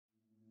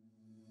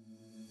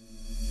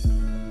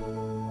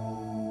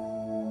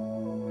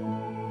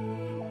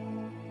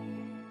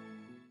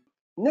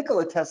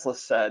Nikola Tesla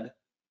said,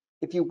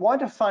 if you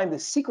want to find the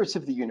secrets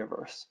of the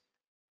universe,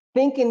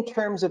 think in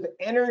terms of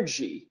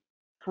energy,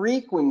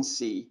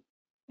 frequency,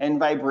 and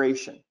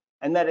vibration.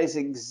 And that is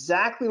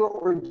exactly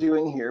what we're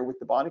doing here with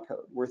the body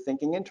code. We're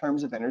thinking in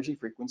terms of energy,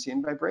 frequency,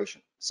 and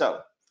vibration. So,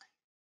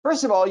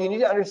 first of all, you need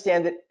to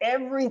understand that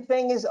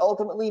everything is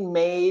ultimately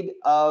made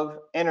of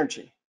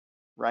energy,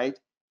 right?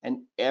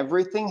 And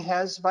everything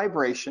has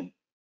vibration.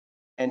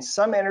 And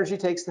some energy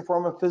takes the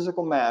form of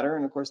physical matter.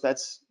 And of course,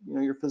 that's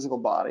your physical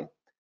body,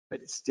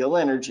 but it's still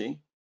energy.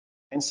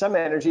 And some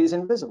energy is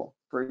invisible.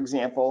 For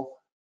example,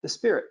 the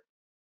spirit,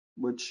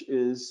 which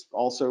is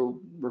also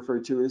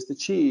referred to as the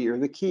chi or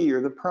the ki or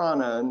the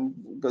prana, and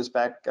goes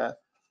back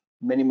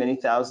many, many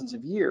thousands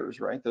of years,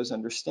 right? Those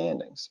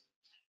understandings.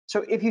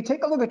 So if you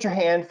take a look at your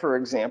hand, for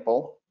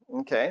example,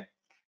 okay,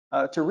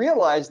 to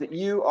realize that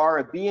you are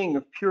a being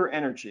of pure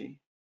energy,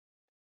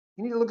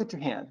 you need to look at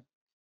your hand.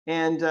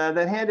 And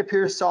that hand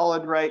appears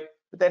solid, right?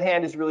 But that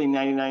hand is really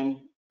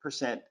 99%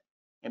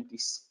 empty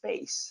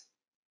space.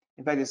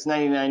 In fact, it's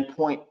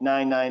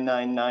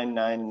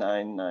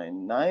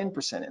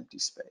 99.9999999% empty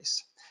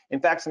space. In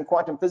fact, some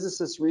quantum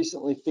physicists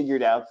recently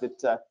figured out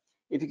that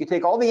if you could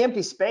take all the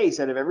empty space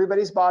out of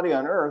everybody's body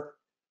on Earth,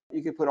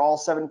 you could put all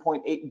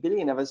 7.8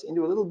 billion of us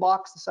into a little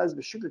box the size of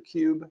a sugar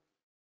cube,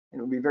 and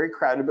it would be very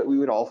crowded, but we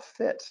would all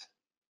fit.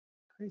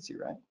 Crazy,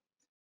 right?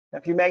 Now,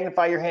 if you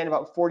magnify your hand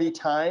about 40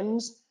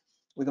 times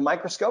with a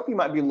microscope, you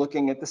might be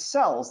looking at the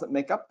cells that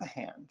make up the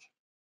hand.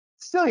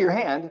 Still your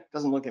hand. It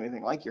doesn't look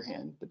anything like your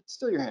hand, but it's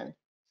still your hand.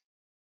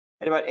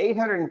 At about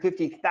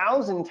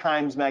 850,000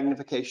 times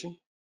magnification,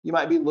 you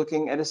might be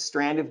looking at a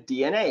strand of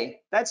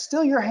DNA. That's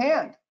still your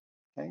hand.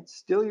 Okay, it's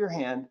still your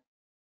hand.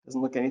 Doesn't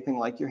look anything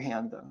like your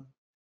hand though.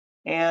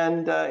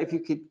 And if you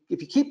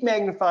keep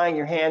magnifying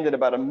your hand at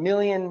about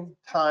 1,000,000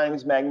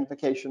 times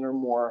magnification or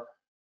more,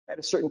 at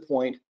a certain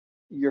point,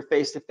 you're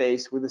face to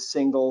face with a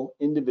single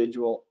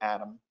individual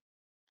atom.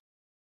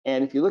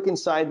 And if you look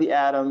inside the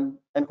atom,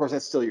 and of course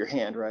that's still your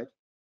hand, right?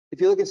 If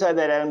you look inside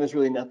that atom, there's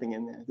really nothing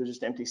in there. There's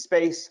just empty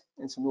space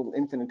and some little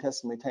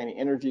infinitesimally tiny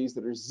energies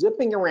that are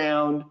zipping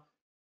around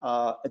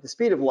at the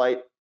speed of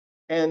light.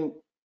 And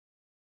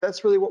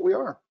that's really what we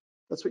are.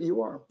 That's what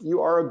you are. You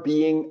are a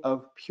being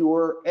of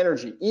pure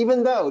energy,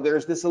 even though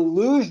there's this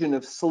illusion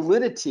of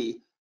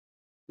solidity,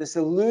 this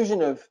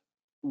illusion of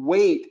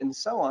weight and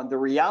so on. The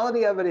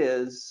reality of it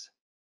is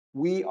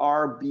we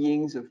are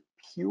beings of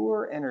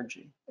pure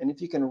energy. And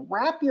if you can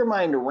wrap your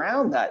mind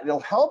around that, it'll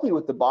help you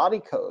with the body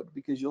code,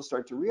 because you'll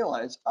start to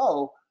realize,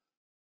 oh,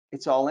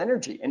 it's all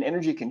energy, and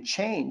energy can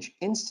change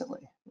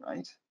instantly,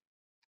 right?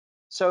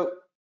 So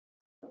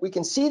we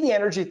can see the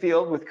energy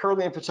field with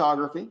KIRLIAN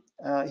photography.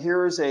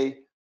 Here is a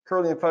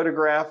KIRLIAN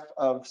photograph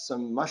of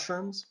some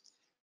mushrooms.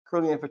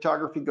 KIRLIAN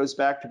photography goes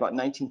back to about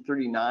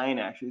 1939,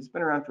 actually. It's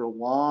been around for a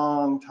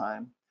long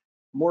time.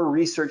 More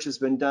research has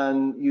been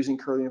done using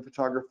KIRLIAN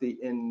photography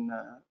in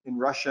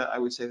Russia, I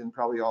would say, than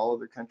probably all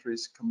other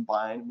countries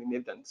combined. I mean,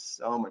 they've done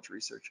so much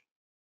research.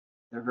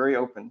 They're very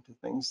open to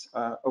things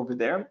over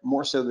there,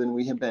 more so than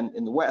we have been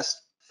in the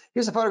West.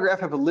 Here's a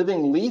photograph of a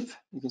living leaf.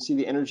 You can see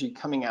the energy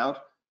coming out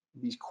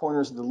of these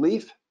corners of the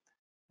leaf.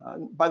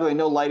 By the way,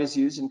 no light is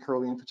used in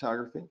KIRLIAN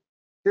photography.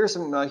 Here are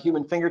some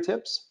human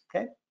fingertips,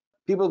 okay?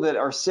 People that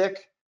are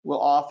sick will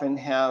often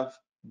have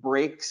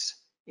breaks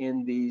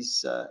in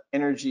these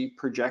energy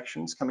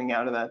projections coming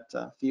out of that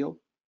field.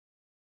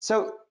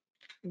 So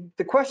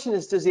the question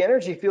is, does the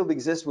energy field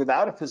exist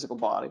without a physical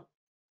body?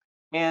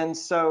 And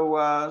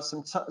so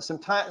some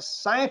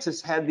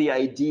scientists had the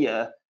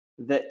idea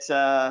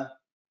that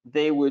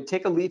they would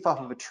take a leaf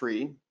off of a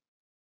tree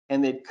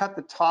and they'd cut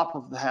the top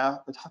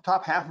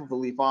half of the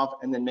leaf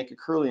off and then make a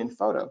KIRLIAN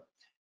photo.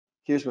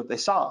 Here's what they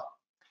saw.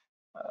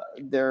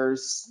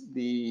 There's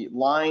the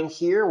line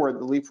here where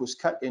the leaf was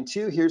cut in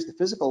two. Here's the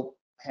physical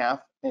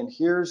half, and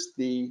here's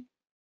the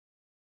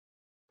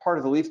part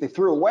of the leaf they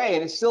threw away,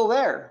 and it's still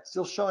there,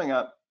 still showing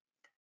up.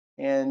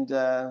 And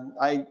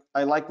I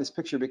like this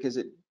picture because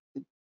it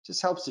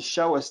just helps to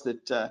show us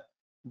that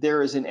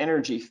there is an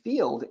energy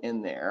field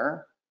in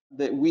there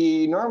that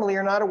we normally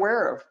are not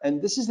aware of.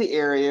 And this is the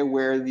area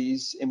where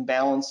these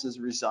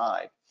imbalances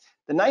reside.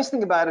 The nice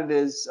thing about it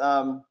is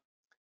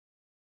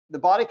the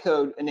body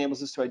code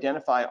enables us to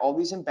identify all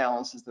these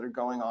imbalances that are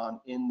going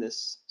on in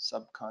this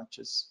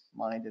subconscious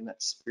mind and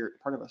that spirit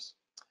part of us.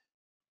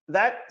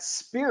 That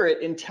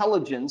spirit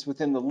intelligence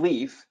within the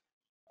leaf,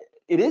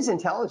 it is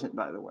intelligent,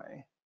 by the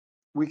way.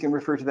 We can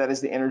refer to that as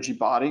the energy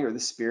body or the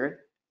spirit.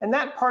 And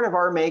that part of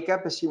our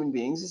makeup as human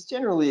beings is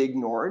generally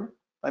ignored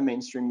by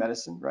mainstream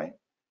medicine, right?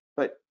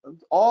 But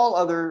all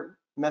other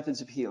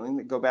methods of healing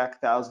that go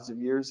back thousands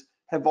of years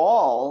have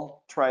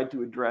all tried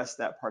to address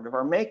that part of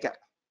our makeup.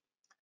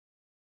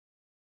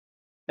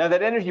 Now,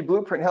 that energy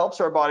blueprint helps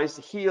our bodies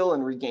to heal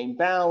and regain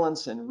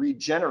balance and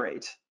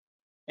regenerate.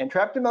 And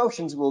trapped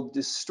emotions will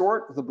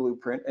distort the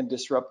blueprint and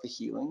disrupt the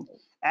healing,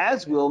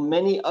 as will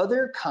many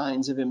other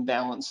kinds of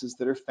imbalances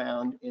that are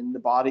found in the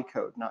body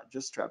code, not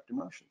just trapped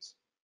emotions.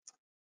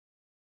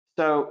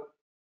 So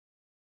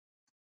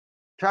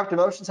Trapped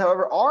emotions,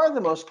 however, are the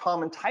most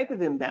common type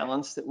of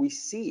imbalance that we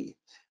see.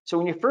 So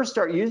when you first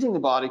start using the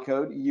body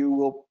code, you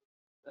will,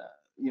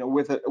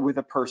 with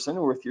a person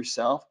or with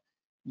yourself,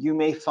 you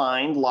may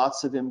find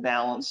lots of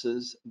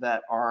imbalances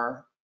that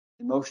are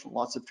emotional,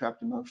 lots of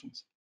trapped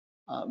emotions.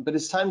 But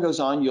as time goes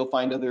on, you'll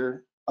find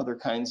other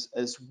kinds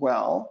as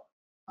well.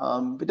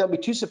 But don't be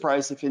too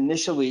surprised if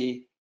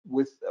initially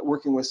with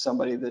working with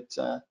somebody that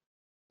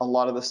a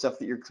lot of the stuff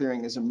that you're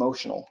clearing is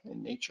emotional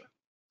in nature.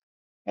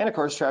 And of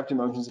course, trapped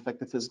emotions affect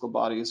the physical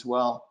body as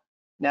well.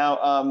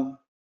 Now,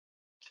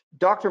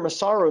 Dr.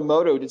 Masaru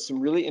Emoto did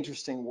some really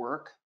interesting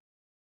work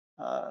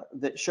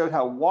that showed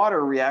how water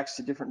reacts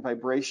to different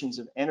vibrations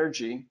of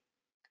energy.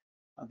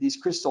 These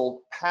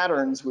crystal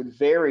patterns would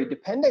vary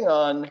depending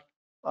on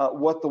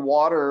what the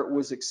water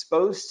was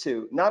exposed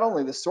to. Not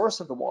only the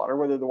source of the water,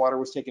 whether the water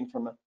was taken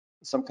from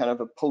some kind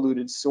of a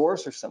polluted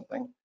source or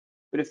something,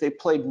 but if they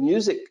played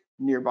music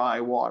nearby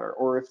water,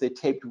 or if they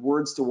taped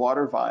words to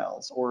water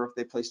vials, or if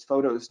they placed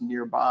photos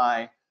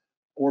nearby,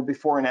 or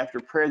before and after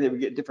prayer, they would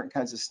get different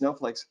kinds of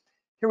snowflakes.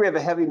 Here we have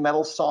a heavy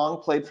metal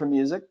song played for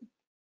music.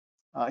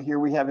 Here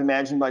we have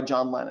Imagine by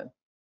John Lennon.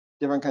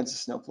 Different kinds of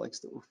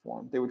snowflakes that were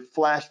formed. They would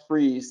flash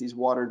freeze these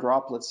water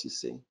droplets, you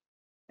see,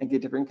 and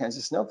get different kinds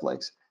of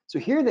snowflakes. So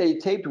here they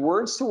taped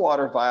words to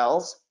water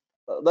vials,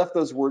 left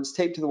those words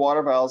taped to the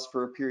water vials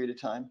for a period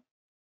of time.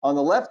 On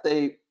the left,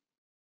 they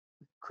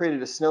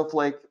created a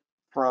snowflake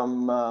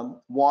from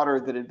water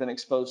that had been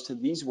exposed to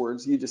these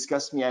words: "You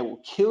disgust me, I will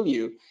kill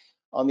you."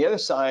 On the other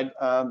side,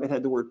 it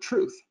had the word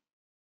 "truth"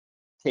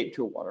 taped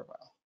to a water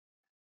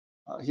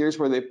vial. Here's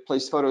where they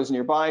placed photos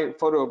nearby: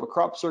 photo of a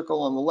crop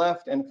circle on the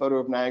left and photo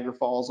of Niagara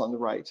Falls on the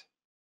right.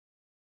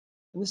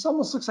 And this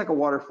almost looks like a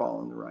waterfall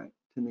on the right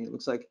to me. It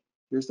looks like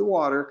here's the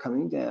water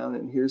coming down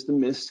and here's the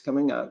mist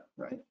coming up,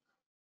 right?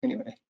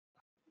 Anyway,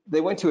 they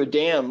went to a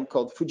dam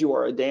called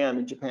Fujiwara Dam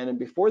in Japan, and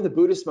before the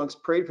Buddhist monks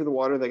prayed for the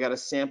water, they got a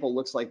sample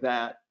looks like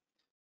that.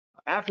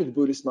 After the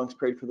Buddhist monks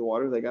prayed for the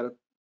water, they got a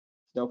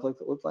snowflake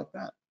that looked like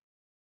that.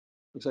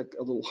 Looks like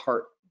a little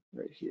heart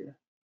right here.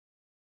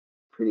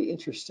 Pretty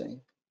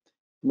interesting.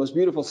 The most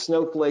beautiful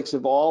snowflakes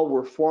of all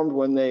were formed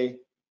when they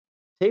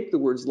taped the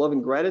words love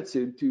and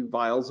gratitude to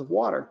vials of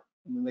water.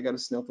 And then they got a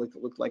snowflake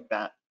that looked like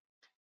that.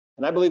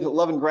 And I believe that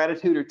love and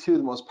gratitude are two of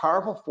the most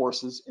powerful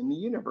forces in the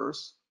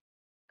universe.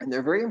 And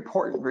they're very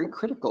important, very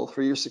critical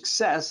for your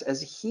success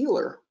as a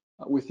healer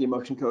with the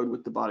emotion code,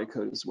 with the body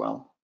code as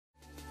well.